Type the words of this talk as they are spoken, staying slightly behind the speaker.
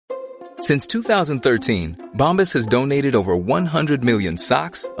Since 2013, Bombas has donated over 100 million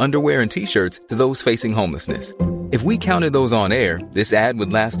socks, underwear, and T-shirts to those facing homelessness. If we counted those on air, this ad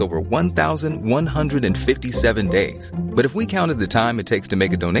would last over 1,157 days. But if we counted the time it takes to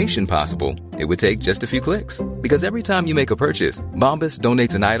make a donation possible, it would take just a few clicks. Because every time you make a purchase, Bombas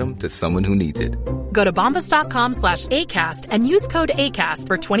donates an item to someone who needs it. Go to bombas.com/ACAST and use code ACAST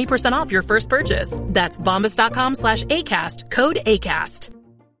for 20% off your first purchase. That's bombas.com/ACAST, code ACAST.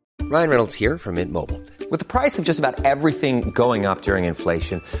 Ryan Reynolds here from Mint Mobile. With the price of just about everything going up during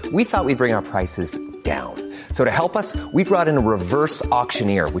inflation, we thought we'd bring our prices down. So to help us, we brought in a reverse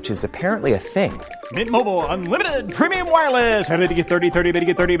auctioneer, which is apparently a thing. Mint Mobile Unlimited Premium Wireless. How to get 30, 30, bit to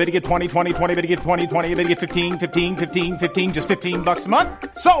get 30, bit to get 20, 20, 20, bit to get 20, 20, bit to get 15, 15, 15, 15, just $15 a month?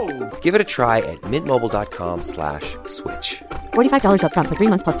 Sold! Give it a try at mintmobile.com/switch. $45 up front for 3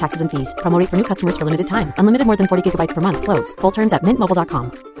 months plus taxes and fees. Promo rate for new customers for limited time. Unlimited more than 40 gigabytes per month. Slows full terms at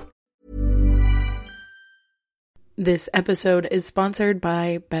mintmobile.com. This episode is sponsored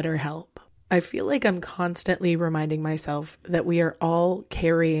by BetterHelp. I feel like I'm constantly reminding myself that we are all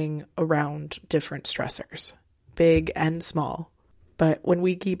carrying around different stressors, big and small. But when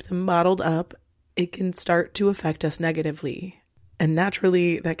we keep them bottled up, it can start to affect us negatively. And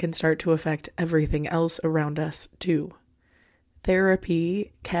naturally, that can start to affect everything else around us too.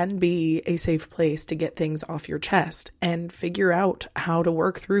 Therapy can be a safe place to get things off your chest and figure out how to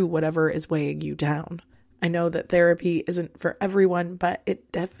work through whatever is weighing you down. I know that therapy isn't for everyone, but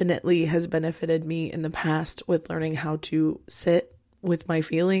it definitely has benefited me in the past with learning how to sit with my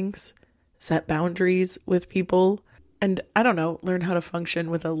feelings, set boundaries with people, and learn how to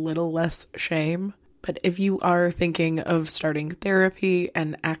function with a little less shame. But if you are thinking of starting therapy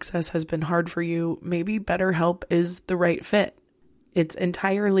and access has been hard for you, maybe BetterHelp is the right fit. It's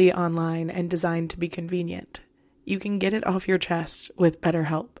entirely online and designed to be convenient. You can get it off your chest with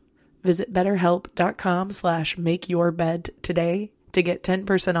BetterHelp. Visit BetterHelp.com/makeyourbed today to get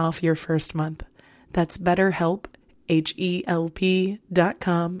 10% off your first month. That's BetterHelp,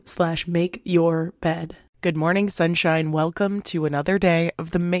 HELP.com/makeyourbed. Good morning, sunshine. Welcome to another day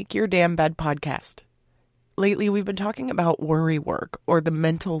of the Make Your Damn Bed podcast. Lately, we've been talking about worry work or the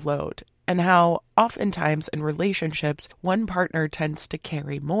mental load and how oftentimes in relationships, one partner tends to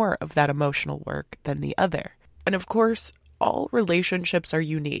carry more of that emotional work than the other. And of course, all relationships are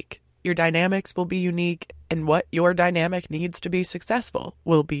unique. Your dynamics will be unique, and what your dynamic needs to be successful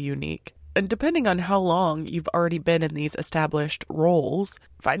will be unique. And depending on how long you've already been in these established roles,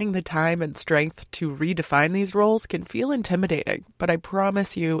 finding the time and strength to redefine these roles can feel intimidating. But I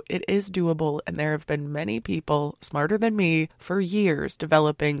promise you, it is doable, and there have been many people smarter than me for years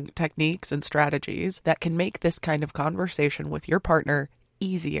developing techniques and strategies that can make this kind of conversation with your partner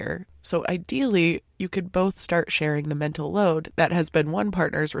easier. So ideally, you could both start sharing the mental load that has been one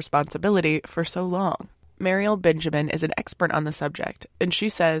partner's responsibility for so long. Mariel Benjamin is an expert on the subject, and she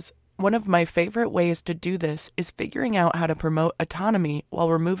says, one of my favorite ways to do this is figuring out how to promote autonomy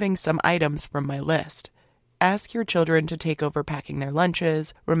while removing some items from my list. Ask your children to take over packing their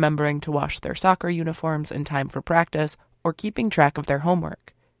lunches, remembering to wash their soccer uniforms in time for practice, or keeping track of their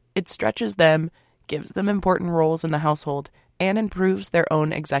homework. It stretches them, gives them important roles in the household, and improves their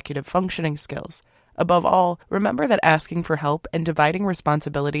own executive functioning skills. Above all, remember that asking for help and dividing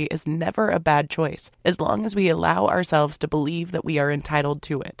responsibility is never a bad choice, as long as we allow ourselves to believe that we are entitled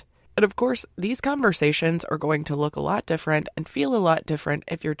to it. And of course, these conversations are going to look a lot different and feel a lot different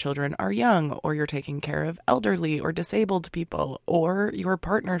if your children are young, or you're taking care of elderly or disabled people, or your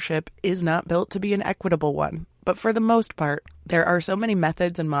partnership is not built to be an equitable one. But for the most part, there are so many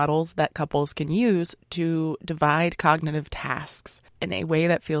methods and models that couples can use to divide cognitive tasks in a way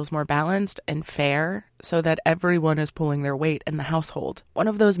that feels more balanced and fair so that everyone is pulling their weight in the household. One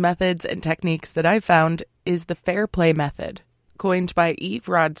of those methods and techniques that I've found is the Fair Play method, coined by Eve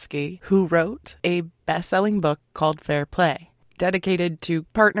Rodsky, who wrote a best-selling book called Fair Play. Dedicated to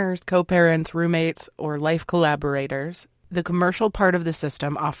partners, co-parents, roommates, or life collaborators, the commercial part of the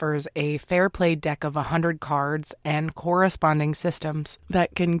system offers a Fair Play deck of 100 cards and corresponding systems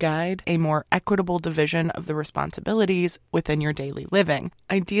that can guide a more equitable division of the responsibilities within your daily living.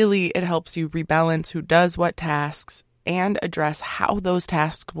 Ideally, it helps you rebalance who does what tasks and address how those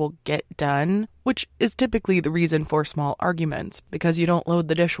tasks will get done which is typically the reason for small arguments, because you don't load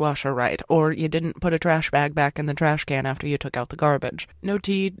the dishwasher right, or you didn't put a trash bag back in the trash can after you took out the garbage. No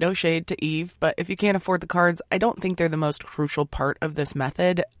tea, no shade to Eve, but if you can't afford the cards, I don't think they're the most crucial part of this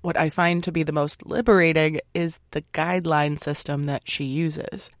method. What I find to be the most liberating is the guideline system that she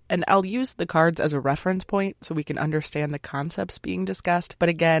uses. And I'll use the cards as a reference point so we can understand the concepts being discussed. But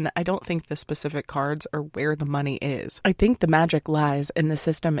again, I don't think the specific cards are where the money is. I think the magic lies in the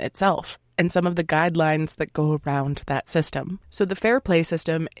system itself and some of the guidelines that go around that system. So the Fair Play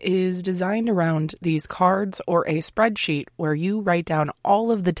system is designed around these cards or a spreadsheet where you write down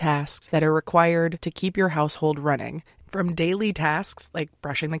all of the tasks that are required to keep your household running. From daily tasks like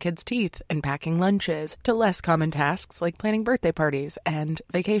brushing the kids' teeth and packing lunches to less common tasks like planning birthday parties and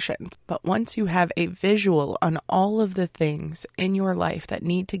vacations. But once you have a visual on all of the things in your life that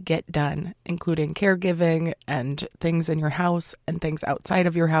need to get done, including caregiving and things in your house and things outside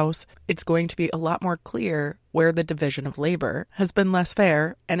of your house, it's going to be a lot more clear where the division of labor has been less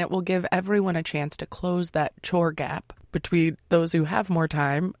fair, and it will give everyone a chance to close that chore gap between those who have more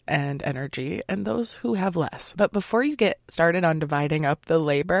time and energy and those who have less. But before you get started on dividing up the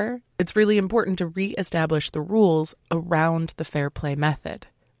labor, it's really important to reestablish the rules around the Fair Play method.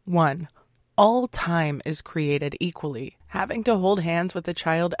 1. All time is created equally. Having to hold hands with a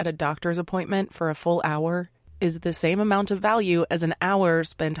child at a doctor's appointment for a full hour is the same amount of value as an hour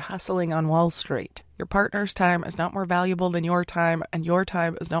spent hustling on Wall Street. Your partner's time is not more valuable than your time, and your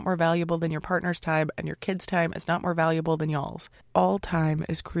time is not more valuable than your partner's time, and your kid's time is not more valuable than y'all's. All time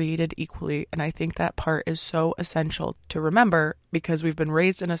is created equally, and I think that part is so essential to remember because we've been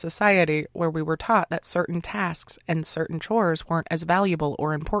raised in a society where we were taught that certain tasks and certain chores weren't as valuable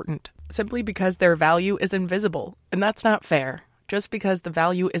or important, simply because their value is invisible, and that's not fair. Just because the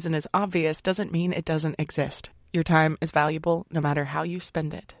value isn't as obvious doesn't mean it doesn't exist. Your time is valuable no matter how you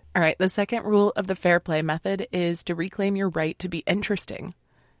spend it. All right, the second rule of the Fair Play method is to reclaim your right to be interesting.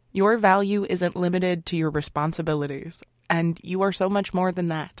 Your value isn't limited to your responsibilities, and you are so much more than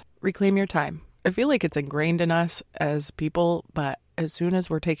that. Reclaim your time. I feel like it's ingrained in us as people, but as soon as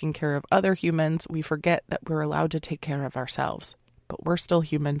we're taking care of other humans, we forget that we're allowed to take care of ourselves. But we're still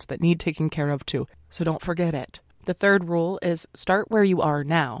humans that need taken care of too, so don't forget it. The third rule is start where you are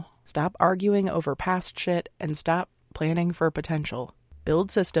now. Stop arguing over past shit and stop planning for potential.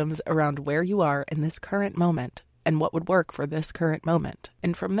 Build systems around where you are in this current moment and what would work for this current moment.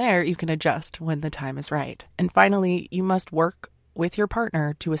 And from there, you can adjust when the time is right. And finally, you must work with your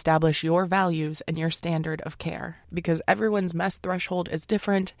partner to establish your values and your standard of care. Because everyone's mess threshold is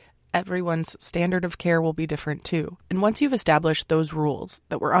different, everyone's standard of care will be different too. And once you've established those rules,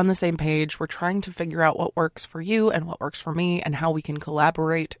 that we're on the same page, we're trying to figure out what works for you and what works for me and how we can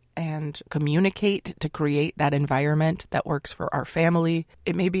collaborate and communicate to create that environment that works for our family,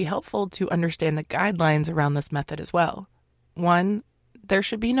 it may be helpful to understand the guidelines around this method as well. 1, there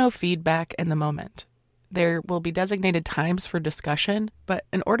should be no feedback in the moment. There will be designated times for discussion, but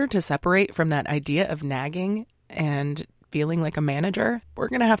in order to separate from that idea of nagging and feeling like a manager, we're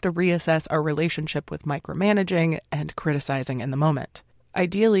going to have to reassess our relationship with micromanaging and criticizing in the moment.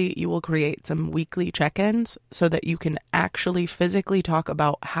 Ideally, you will create some weekly check-ins so that you can actually physically talk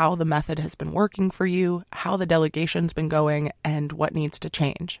about how the method has been working for you, how the delegation's been going, and what needs to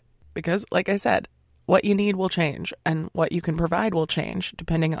change. Because, like I said, what you need will change, and what you can provide will change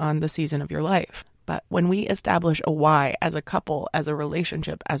depending on the season of your life. But when we establish a why as a couple, as a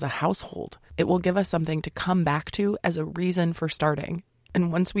relationship, as a household, it will give us something to come back to as a reason for starting.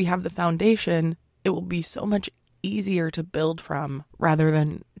 And once we have the foundation, it will be so much easier to build from rather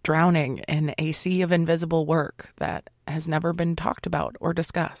than drowning in a sea of invisible work that has never been talked about or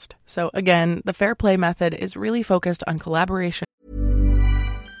discussed. So again, the Fair Play method is really focused on collaboration.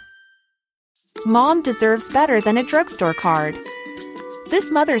 Mom deserves better than a drugstore card.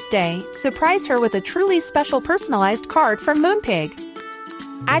 This Mother's Day, surprise her with a truly special personalized card from Moonpig.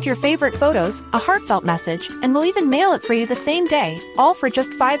 Add your favorite photos, a heartfelt message, and we'll even mail it for you the same day, all for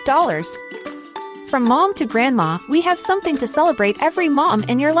just $5. From mom to grandma, we have something to celebrate every mom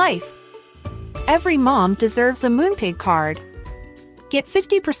in your life. Every mom deserves a Moonpig card. Get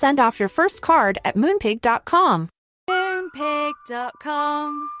 50% off your first card at Moonpig.com.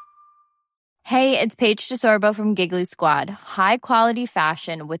 Moonpig.com. Hey, it's Paige DeSorbo from Giggly Squad. High quality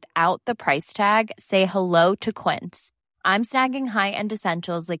fashion without the price tag. Say hello to Quince. I'm snagging high-end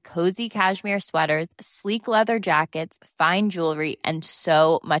essentials like cozy cashmere sweaters, sleek leather jackets, fine jewelry, and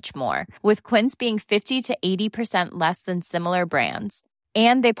so much more. With Quince being 50 to 80% less than similar brands.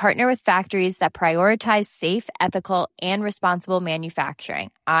 And they partner with factories that prioritize safe, ethical, and responsible manufacturing.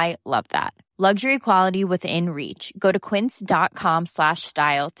 I love that. Luxury quality within reach. Go to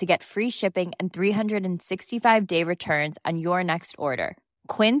quince.com/style to get free shipping and 365-day returns on your next order.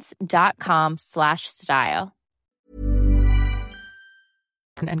 Quince.com/style.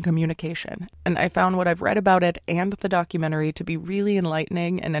 And communication. And I found what I've read about it and the documentary to be really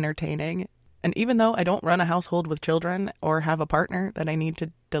enlightening and entertaining. And even though I don't run a household with children or have a partner that I need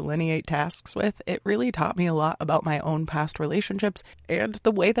to delineate tasks with, it really taught me a lot about my own past relationships and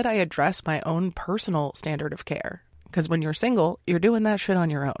the way that I address my own personal standard of care. Because when you're single, you're doing that shit on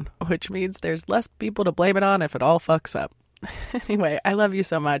your own, which means there's less people to blame it on if it all fucks up. Anyway, I love you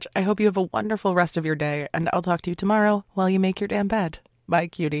so much. I hope you have a wonderful rest of your day, and I'll talk to you tomorrow while you make your damn bed. Bye,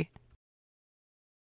 cutie.